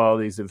leadership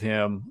qualities of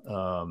him.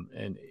 I'm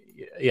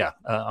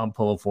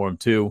pulling for him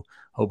too.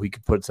 Hope he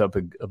puts up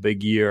a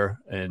big year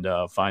and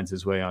finds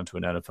his way onto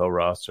an NFL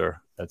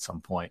roster at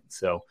some point.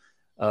 So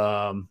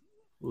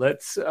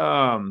let's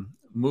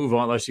move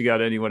on, unless you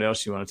got anyone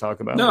else you want to talk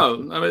about. No,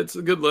 I mean, it's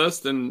a good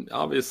list, and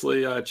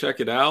obviously check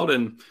it out.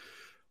 And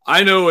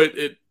I know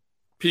it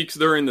peaks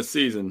during the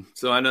season.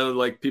 So I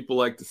know people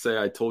like to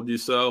say, I told you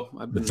so.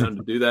 I've been known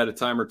to do that a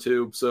time or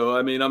two. So,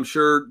 I mean, I'm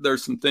sure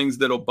there's some things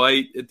that'll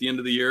bite at the end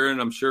of the year,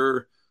 and I'm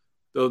sure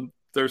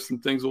there's some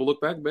things we'll look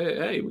back and say,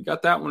 hey, we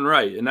got that one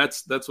right. And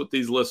that's what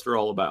these lists are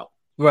all about.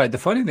 Right. The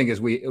funny thing is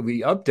we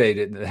update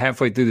it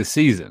halfway through the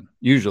season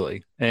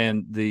usually,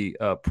 and the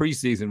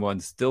preseason one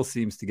still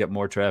seems to get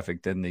more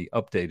traffic than the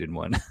updated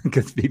one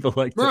because people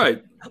like to...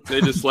 Right. They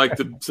just like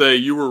to say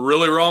you were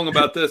really wrong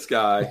about this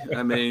guy.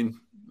 I mean,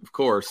 of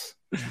course.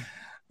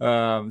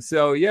 So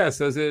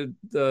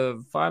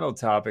the final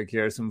topic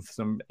here, some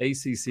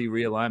ACC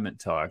realignment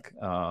talk.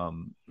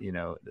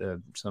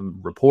 Some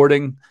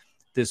reporting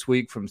this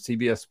week from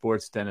CBS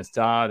Sports' Dennis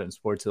Dodd and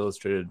Sports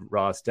Illustrated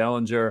Ross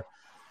Dellinger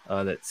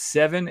that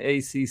 7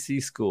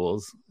 ACC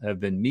schools have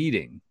been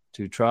meeting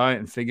to try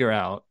and figure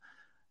out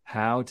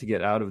how to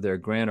get out of their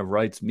grant of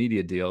rights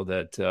media deal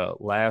that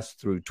lasts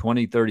through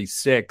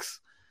 2036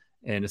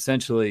 and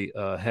essentially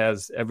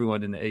has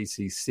everyone in the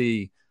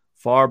ACC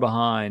far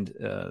behind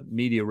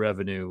media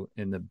revenue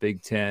in the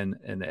Big Ten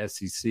and the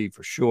SEC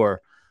for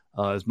sure,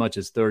 as much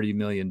as $30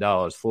 million.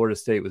 Florida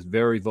State was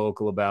very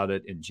vocal about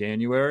it in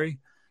January.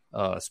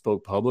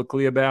 Spoke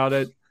publicly about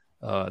it.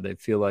 They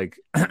feel like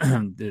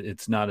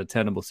it's not a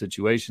tenable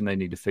situation. They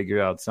need to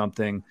figure out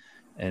something.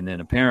 And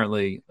then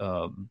apparently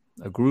a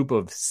group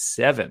of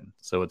 7.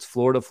 So it's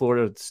Florida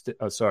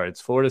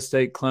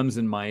State,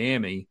 Clemson,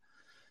 Miami,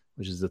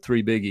 which is the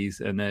 3 biggies,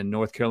 and then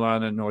North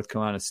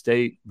Carolina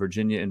State,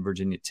 Virginia, and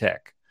Virginia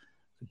Tech.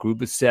 A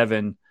group of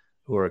 7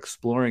 who are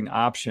exploring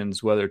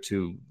options, whether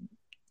to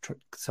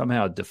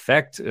somehow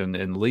defect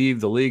and leave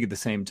the league at the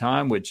same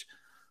time, which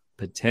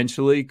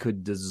potentially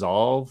could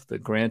dissolve the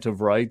grant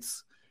of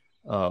rights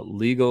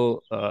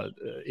legal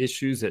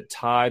issues that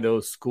tie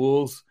those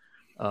schools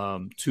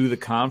to the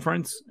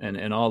conference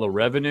and all the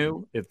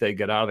revenue if they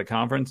get out of the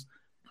conference.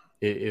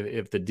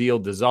 If the deal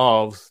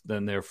dissolves,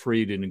 then they're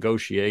free to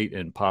negotiate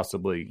and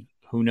possibly,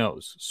 who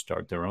knows,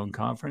 start their own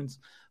conference,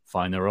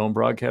 find their own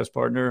broadcast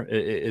partner.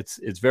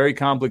 It's very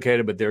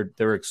complicated, but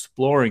they're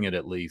exploring it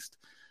at least.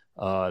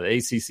 The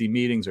ACC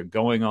meetings are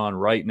going on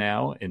right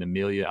now in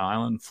Amelia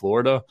Island,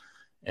 Florida,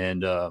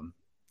 and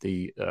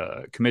the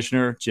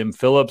commissioner, Jim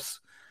Phillips,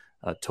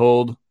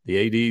 told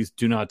the ADs,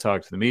 do not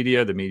talk to the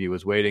media. The media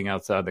was waiting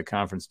outside the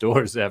conference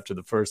doors after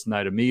the first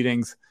night of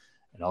meetings.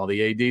 and all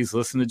the ADs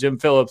listen to Jim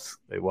Phillips.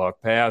 They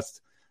walk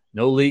past.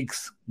 No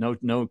leaks,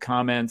 no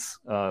comments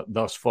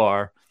thus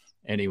far.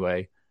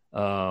 Anyway,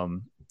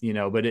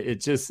 but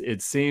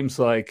it seems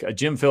like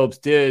Jim Phillips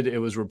did. It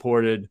was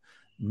reported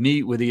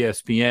meet with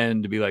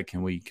ESPN to be like,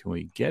 can we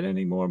get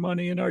any more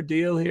money in our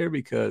deal here,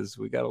 because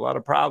we got a lot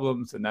of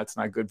problems and that's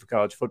not good for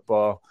college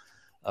football.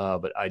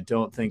 But I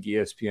don't think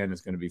ESPN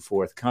is going to be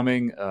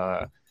forthcoming,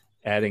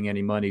 adding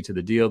any money to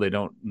the deal. They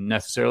don't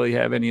necessarily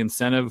have any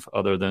incentive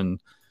other than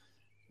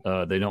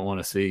they don't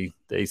want to see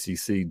the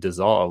ACC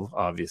dissolve,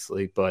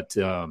 obviously. But,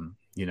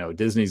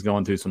 Disney's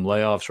going through some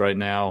layoffs right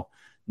now.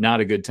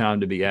 Not a good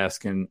time to be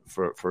asking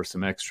for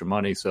some extra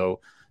money. So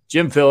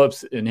Jim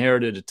Phillips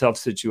inherited a tough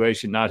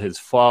situation, not his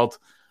fault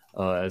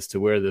as to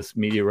where this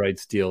media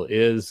rights deal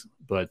is.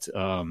 But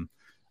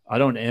I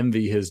don't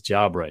envy his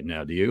job right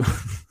now. Do you?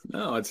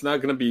 No, it's not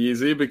going to be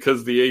easy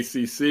because the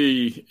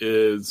ACC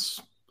is,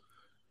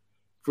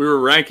 if we were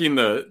ranking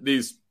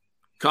these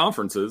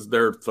conferences,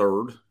 they're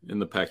third in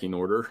the pecking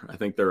order. I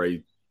think they're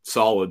a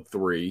solid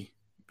 3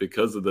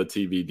 because of the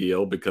TV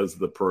deal, because of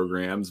the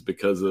programs,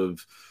 because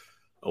of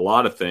a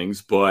lot of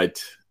things,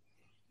 but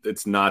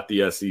it's not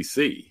the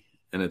SEC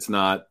and it's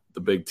not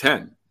the Big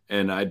Ten.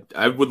 And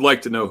I would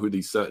like to know who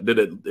these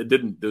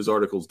those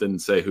articles didn't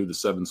say who the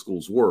 7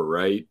 schools were,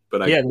 right? But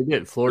they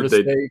did. Florida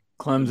State,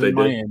 Clemson,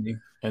 Miami,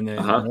 and then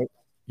UNC,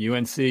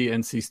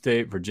 NC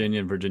State,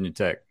 Virginia, and Virginia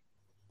Tech.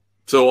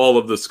 So all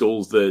of the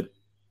schools that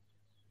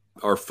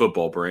are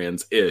football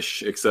brands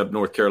ish, except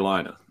North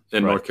Carolina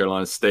and North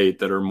Carolina State,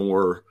 that are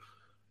more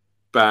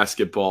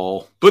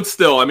basketball. But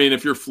still, I mean,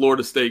 if you're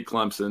Florida State,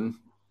 Clemson,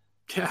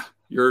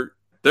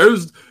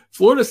 there's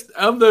Florida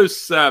of those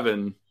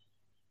 7.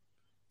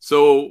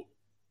 So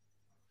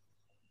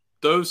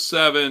those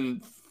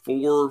 7,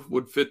 4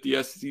 would fit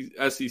the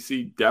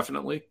SEC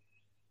definitely.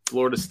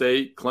 Florida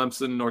State,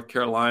 Clemson, North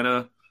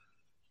Carolina.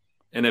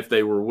 And if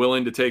they were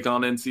willing to take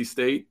on NC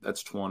State,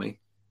 that's 20.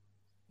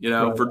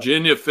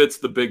 Virginia fits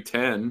the Big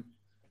Ten.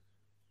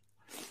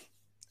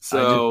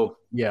 So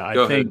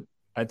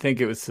I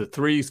think it was the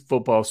 3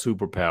 football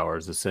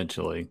superpowers,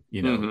 essentially,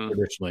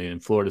 traditionally, in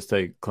Florida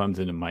State,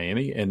 Clemson, and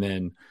Miami. And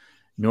then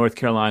North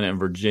Carolina and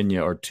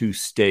Virginia are 2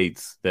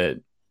 states that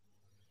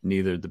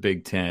neither the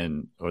Big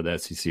Ten or the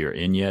SEC are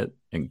in yet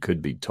and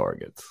could be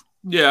targets.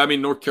 Yeah, I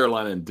mean, North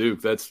Carolina and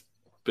Duke, that's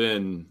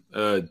been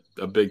a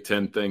Big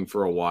Ten thing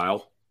for a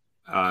while.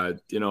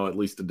 At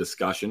least a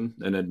discussion,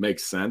 and it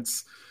makes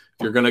sense.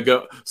 If you're going to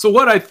go. So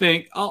what I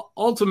think,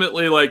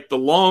 ultimately, like the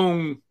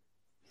long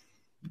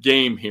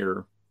game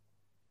here,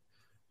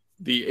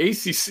 the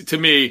ACC, to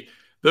me,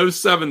 those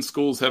 7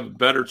 schools have a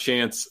better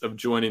chance of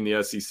joining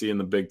the SEC and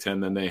the Big Ten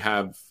than they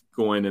have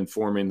going and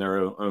forming their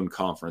own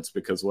conference,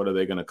 because what are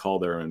they going to call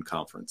their own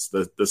conference?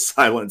 The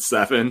Silent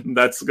 7.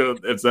 That's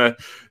good. If that,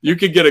 you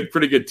could get a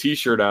pretty good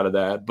T-shirt out of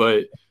that,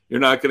 but you're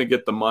not going to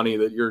get the money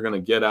that you're going to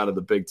get out of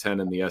the Big Ten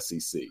and the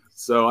SEC.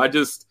 So I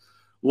just,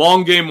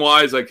 long game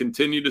wise, I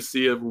continue to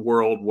see a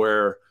world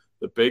where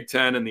the Big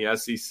Ten and the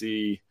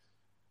SEC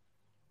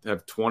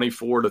have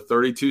 24 to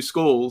 32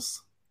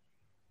 schools,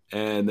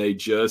 and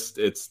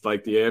it's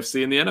like the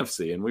AFC and the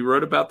NFC. And we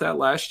wrote about that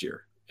last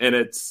year. And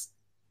it's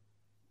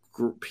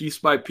piece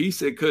by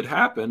piece, it could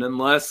happen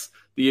unless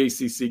the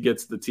ACC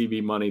gets the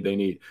TV money they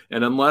need.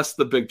 And unless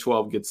the Big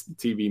 12 gets the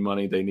TV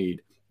money they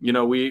need.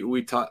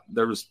 We taught,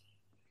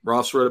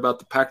 Ross wrote about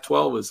the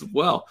Pac-12 as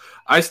well.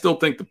 I still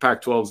think the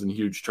Pac-12 is in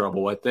huge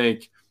trouble. I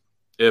think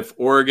if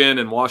Oregon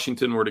and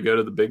Washington were to go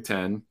to the Big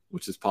Ten,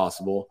 which is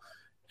possible,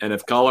 and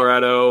if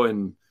Colorado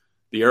and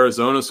the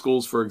Arizona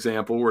schools, for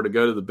example, were to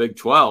go to the Big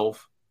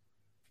 12,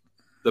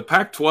 the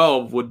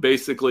Pac-12 would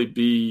basically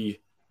be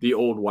the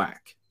old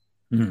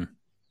WAC,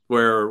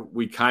 where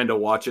we kind of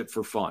watch it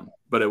for fun.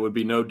 But it would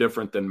be no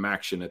different than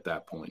MACtion at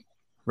that point.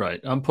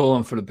 Right. I'm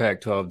pulling for the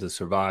Pac-12 to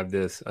survive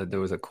this. There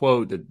was a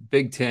quote that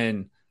Big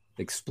Ten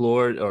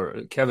explored,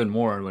 or Kevin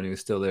Warren, when he was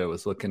still there,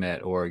 was looking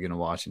at Oregon and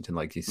Washington,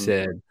 like he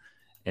said,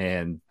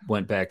 and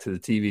went back to the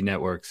TV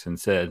networks and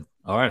said,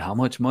 all right, how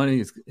much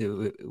money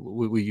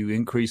will you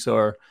increase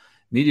our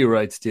media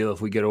rights deal if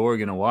we get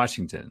Oregon and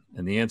Washington?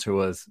 And the answer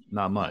was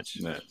not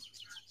much. No.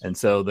 And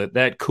so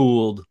that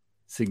cooled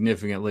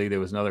significantly. There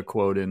was another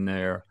quote in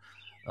there,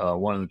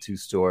 one of the 2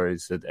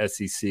 stories, that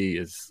SEC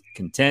is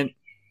content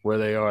where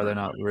they are. They're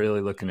not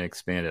really looking to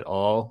expand at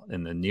all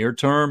in the near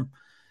term.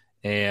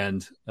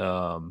 And,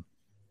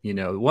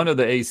 one of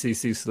the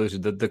ACC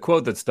solutions, the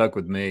quote that stuck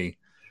with me,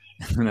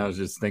 and I was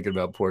just thinking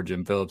about poor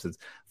Jim Phillips, is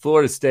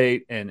Florida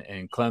State and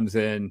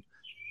Clemson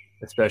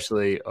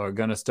especially are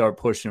going to start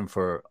pushing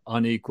for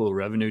unequal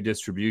revenue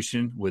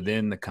distribution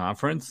within the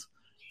conference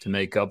to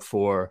make up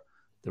for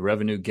the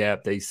revenue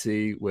gap they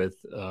see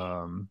with,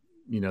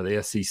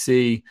 the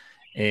SEC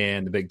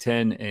and the Big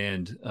Ten.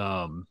 And,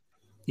 all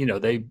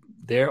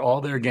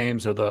their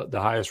games are the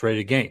highest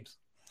rated games.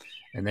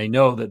 And they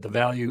know that the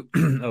value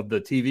of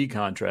the TV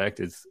contract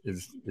is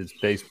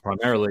based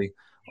primarily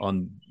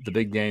on the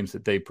big games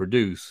that they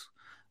produce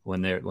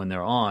when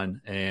they're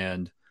on.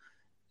 And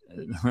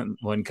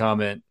one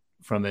comment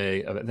from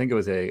I think it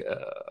was a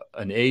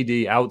an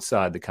AD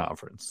outside the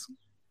conference,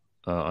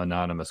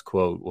 anonymous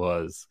quote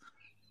was,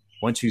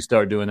 once you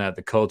start doing that,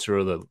 the culture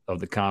of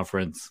the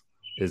conference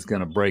is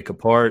going to break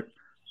apart,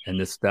 and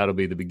that'll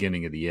be the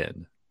beginning of the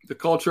end. The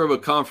culture of a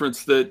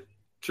conference that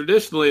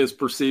traditionally is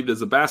perceived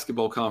as a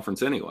basketball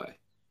conference anyway.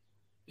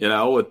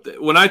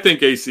 When I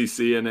think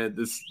ACC, and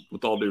this,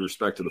 with all due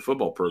respect to the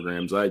football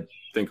programs, I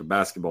think of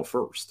basketball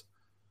first.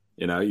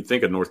 You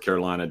think of North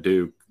Carolina,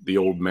 Duke, the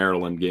old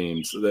Maryland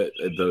games, that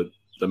the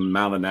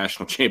amount of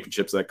national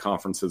championships that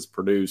conference has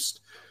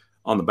produced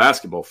on the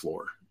basketball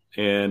floor.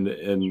 And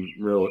in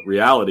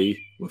reality,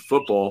 with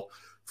football,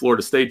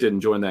 Florida State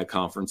didn't join that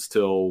conference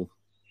till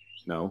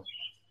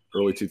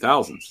early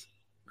 2000s,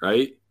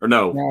 right? Or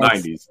no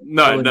 90s.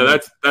 No,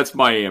 that's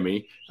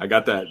Miami. I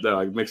got that. No,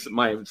 I mixed it.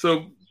 Miami.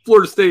 So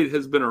Florida State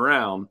has been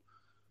around,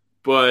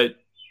 but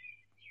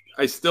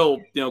I still,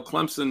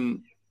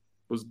 Clemson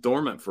was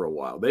dormant for a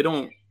while.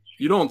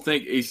 You don't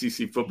think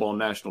ACC football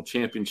national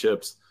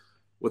championships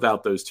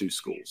without those two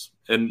schools.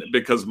 And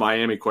because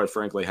Miami, quite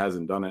frankly,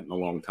 hasn't done it in a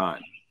long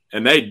time.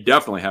 And they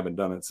definitely haven't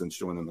done it since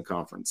joining the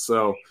conference.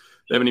 So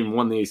they haven't even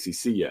won the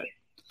ACC yet.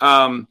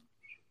 But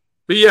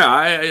yeah,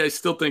 I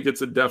still think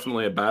it's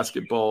definitely a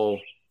basketball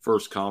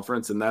first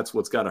conference. And that's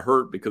what's got to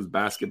hurt, because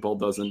basketball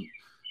doesn't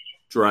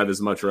drive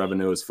as much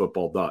revenue as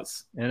football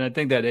does. And I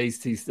think that AD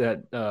was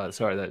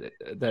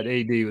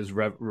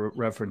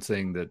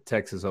referencing the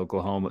Texas,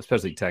 Oklahoma,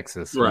 especially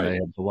Texas. Right. They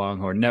have the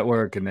Longhorn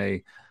Network, and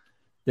they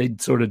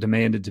sort of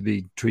demanded to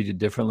be treated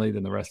differently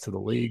than the rest of the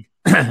league.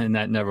 And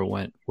that never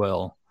went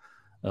well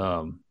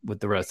with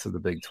the rest of the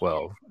Big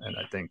 12. And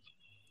I think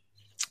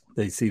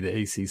they see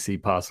the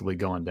ACC possibly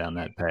going down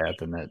that path,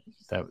 and that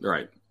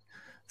right.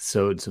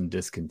 sowed some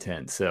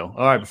discontent. So,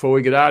 all right, before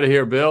we get out of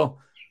here, Bill,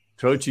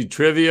 Troche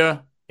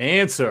trivia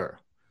answer.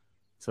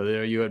 So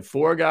there you had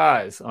 4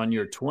 guys on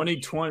your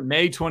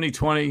May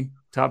 2020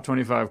 top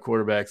 25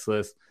 quarterbacks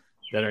list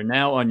that are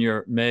now on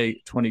your May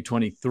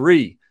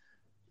 2023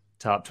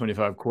 top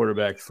 25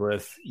 quarterbacks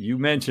list. You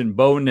mentioned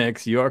Bo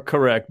Nix. You are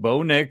correct.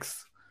 Bo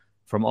Nix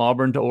from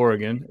Auburn to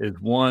Oregon is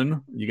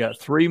one. You got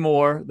 3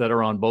 more that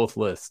are on both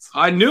lists.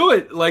 I knew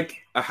it like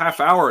a half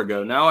hour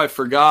ago. Now I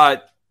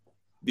forgot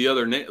the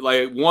other name,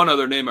 like one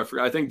other name I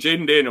forgot. I think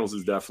Jaden Daniels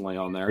is definitely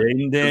on there.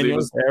 Jaden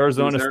Daniels,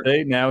 Arizona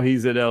State. Now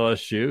he's at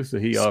LSU, so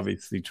he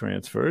obviously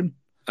transferred.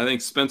 I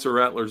think Spencer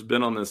Rattler's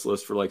been on this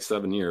list for like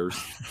 7 years.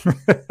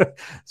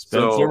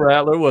 Spencer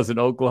Rattler was an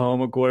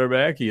Oklahoma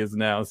quarterback. He is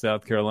now a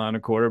South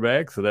Carolina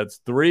quarterback. So that's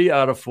 3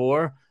 out of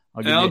 4.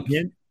 I'll give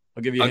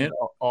you a hint.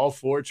 All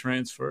 4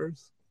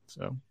 transfers.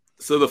 So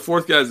the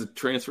 4th guy's a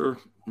transfer.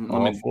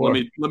 Let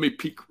me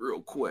peek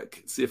real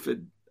quick. See if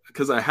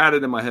because I had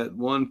it in my head.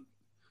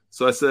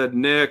 So I said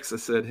Nix. I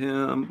said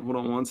him. Hold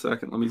on one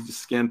second. Let me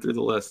just scan through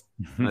the list.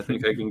 I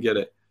think I can get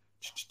it.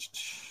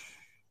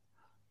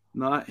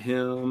 Not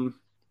him.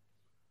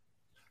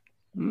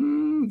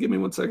 Give me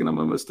 1 second. I'm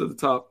almost to the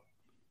top.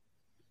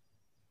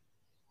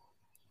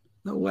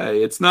 No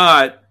way. It's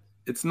not.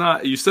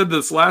 You said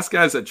this last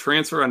guy's a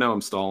transfer. I know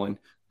I'm stalling.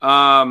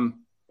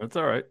 That's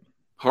all right.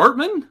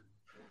 Hartman?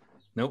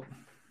 Nope.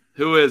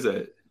 Who is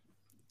it?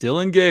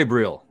 Dylan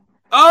Gabriel.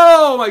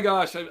 Oh my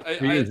gosh. He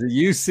is a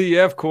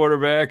UCF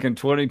quarterback in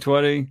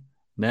 2020.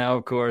 Now,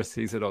 of course,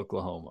 he's at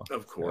Oklahoma.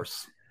 Of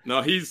course.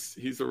 No, he's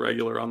a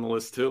regular on the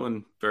list too,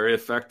 and very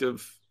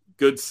effective.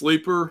 Good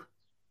sleeper,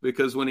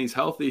 because when he's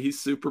healthy, he's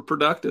super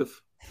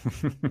productive.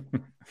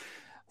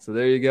 So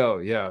there you go.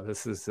 Yeah,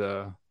 this is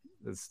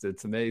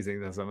it's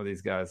amazing that some of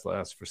these guys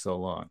last for so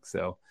long.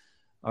 So,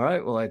 all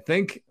right. Well, I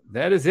think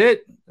that is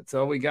it. That's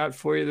all we got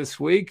for you this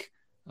week.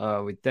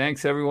 We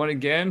thanks everyone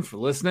again for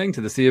listening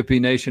to the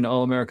CFB Nation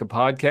All-America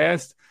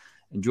podcast.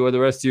 Enjoy the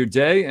rest of your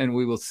day, and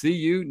we will see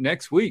you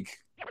next week.